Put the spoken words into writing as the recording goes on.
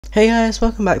Hey guys,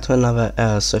 welcome back to another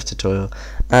Swift tutorial,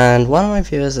 and one of my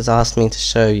viewers has asked me to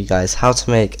show you guys how to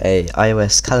make a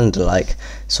iOS calendar like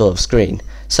sort of screen.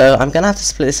 So I'm going to have to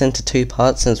split this into two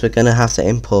parts since we're going to have to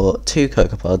import two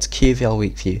cocoapods,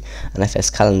 QVRWeekView and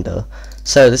FSCalendar.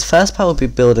 So this first part will be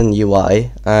building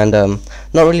UI, and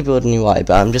not really building UI,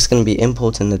 but I'm just going to be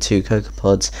importing the two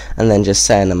cocoapods and then just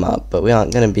setting them up, but we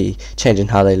aren't going to be changing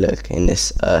how they look in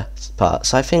this part.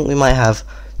 So I think we might have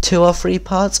 2 or 3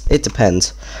 parts, it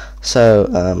depends. So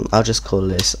I'll just call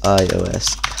this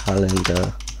iOS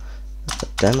calendar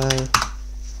demo,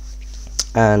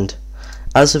 and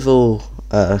as with all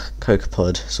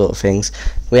CocoaPod sort of things,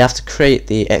 we have to create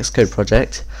the Xcode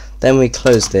project, then we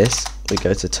close this, we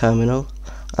go to terminal,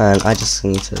 and I just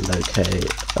need to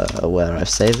locate where I've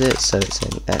saved it, so it's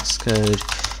in Xcode,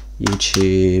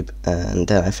 YouTube, and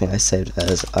then I think I saved it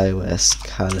as iOS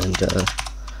calendar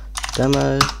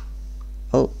demo.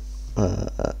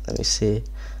 Let me see.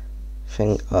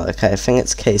 I think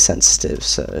it's case sensitive,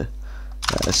 so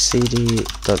cd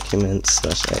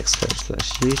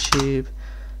document/xcode/YouTube,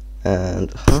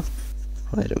 and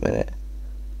wait a minute.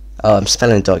 Oh, I'm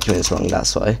spelling documents wrong,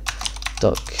 that's why.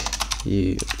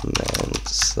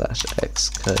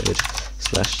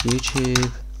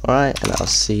 Document/xcode/YouTube. Alright, and I'll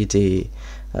cd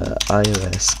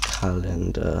iOS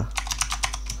calendar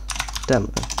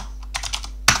demo.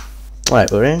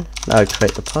 Alright, we're in. Now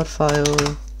create the pod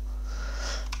file.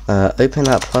 Open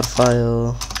that pod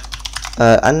file,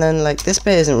 and then like this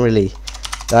bit isn't really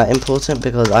that important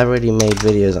because I already made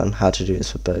videos on how to do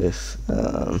this for both.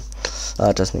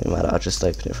 It doesn't even matter, I'll just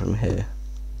open it from here.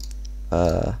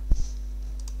 I'll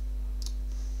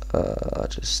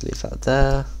just leave that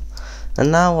there,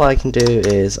 and now what I can do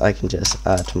is I can just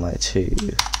add my 2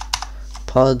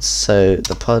 pods. So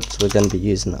the pods we're going to be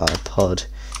using are pod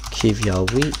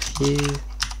QVRWeekView,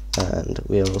 and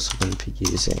we are also going to be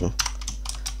using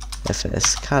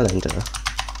FSCalendar.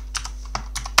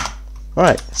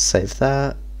 Alright, save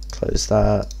that, close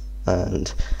that,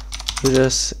 and we'll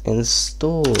just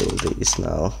install these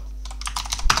now.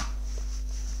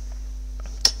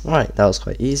 Alright, that was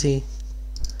quite easy.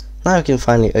 Now we can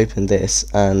finally open this,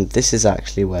 and this is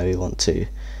actually where we want to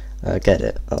get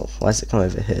it. Oh, why does it come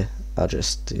over here? I'll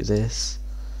just do this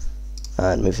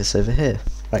and move this over here.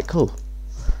 Right, cool.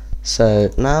 So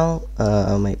now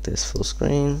I'll make this full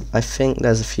screen. I think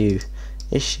there's a few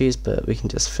issues, but we can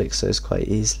just fix those quite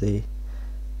easily.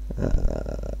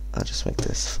 I'll just make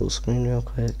this full screen real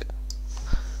quick,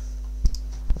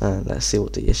 and let's see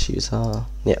what the issues are.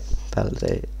 Yep,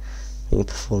 validate. We can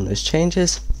perform those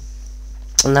changes,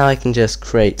 and now I can just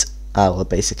create our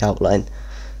basic outline.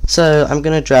 So I'm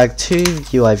going to drag 2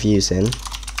 UI views in.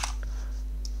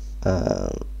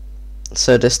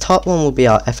 So this top one will be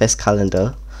our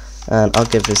FSCalendar, and I'll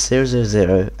give this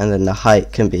 000, and then the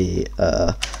height can be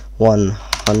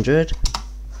 100,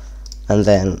 and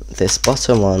then this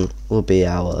bottom one will be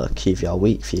our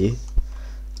QVRWeekView,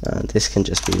 and this can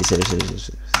just be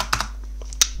 000.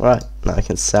 Right, now I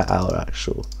can set our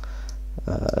actual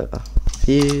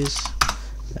views,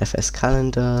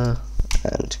 FSCalendar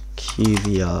and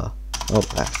QVR. Oh,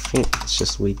 I think it's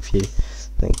just weekview,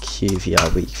 then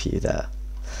QVRWeekView there.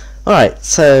 Alright,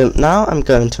 so now I'm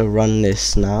going to run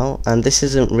this now, and this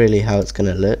isn't really how it's going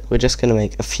to look. We're just going to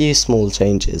make a few small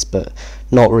changes, but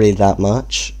not really that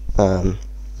much.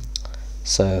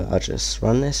 So I'll just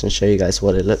run this and show you guys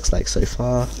what it looks like so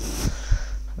far.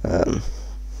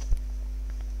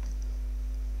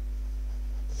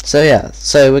 So yeah,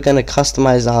 so we're going to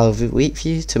customize our week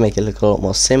view to make it look a lot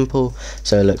more simple,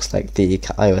 so it looks like the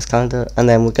iOS calendar, and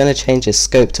then we're going to change its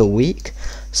scope to week,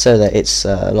 so that it's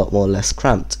a lot more less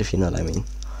cramped, if you know what I mean.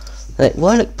 And it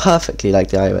won't look perfectly like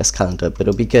the iOS calendar, but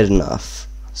it'll be good enough.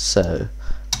 So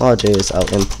what I'll do is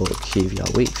I'll import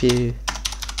QVRWeekView,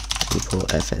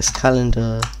 import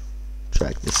FSCalendar,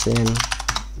 drag this in,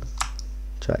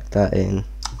 drag that in,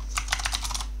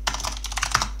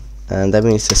 and then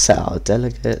we need to set our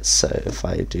delegates. So if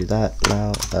I do that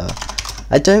now,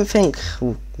 I don't think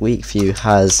WeekView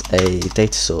has a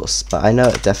data source, but I know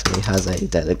it definitely has a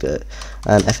delegate,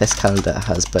 and FSCalendar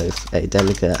has both a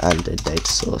delegate and a data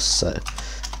source. So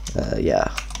yeah,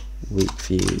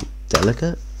 WeekView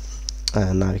delegate,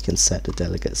 and now we can set the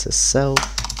delegates as self,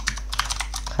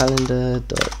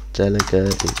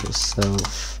 calendar.delegate equals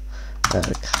self,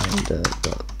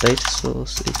 calendar.data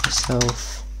source equals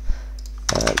self,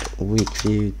 and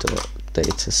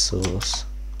WeekView.data source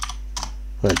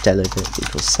delegate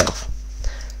equals self.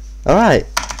 Alright,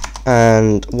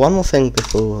 and one more thing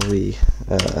before we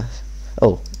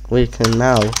we can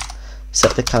now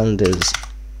set the calendar's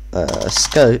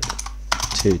scope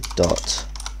to dot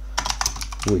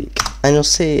week. and you'll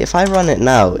see if I run it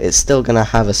now, it's still gonna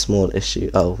have a small issue.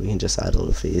 Oh, we can just add all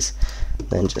of these,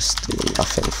 then just do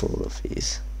nothing for all of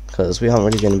these, because we aren't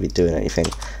really going to be doing anything.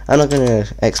 I'm not going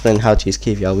to explain how to use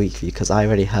QVRWeekView because I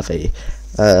already have a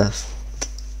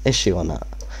issue on that.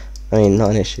 I mean,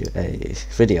 not an issue, a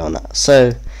video on that.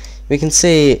 So we can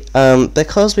see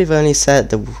because we've only set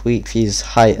the week view's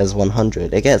height as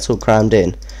 100, it gets all crammed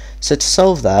in. So to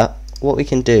solve that, what we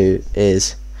can do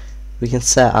is we can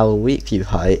set our week view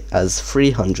height as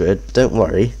 300. Don't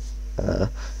worry,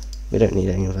 we don't need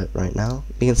any of it right now.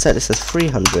 We can set this as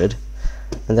 300,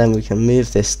 and then we can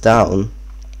move this down.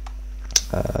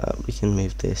 We can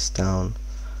move this down.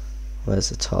 Where's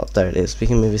the top? There it is. We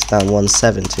can move this down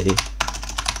 170.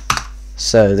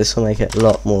 So this will make it a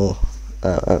lot more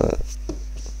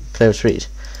clear to read.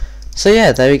 So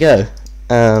yeah, there we go.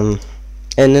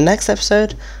 In the next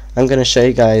episode, I'm going to show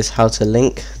you guys how to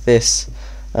link this,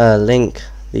 link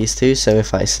these two. So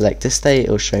if I select this date,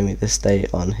 it'll show me this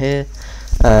date on here,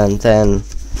 and then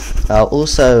I'll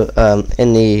also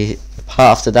in the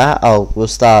part after that we'll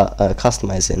start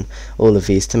customizing all of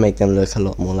these to make them look a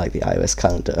lot more like the iOS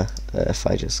calendar. If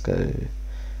I just go,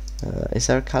 is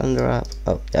there a calendar app?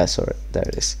 Oh yeah, I saw it, there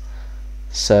it is.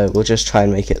 So we'll just try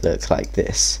and make it look like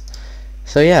this.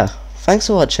 So yeah, thanks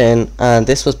for watching, and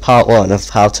this was part 1 of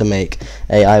how to make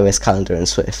a iOS calendar in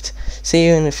Swift. See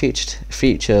you in the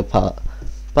future part.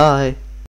 Bye.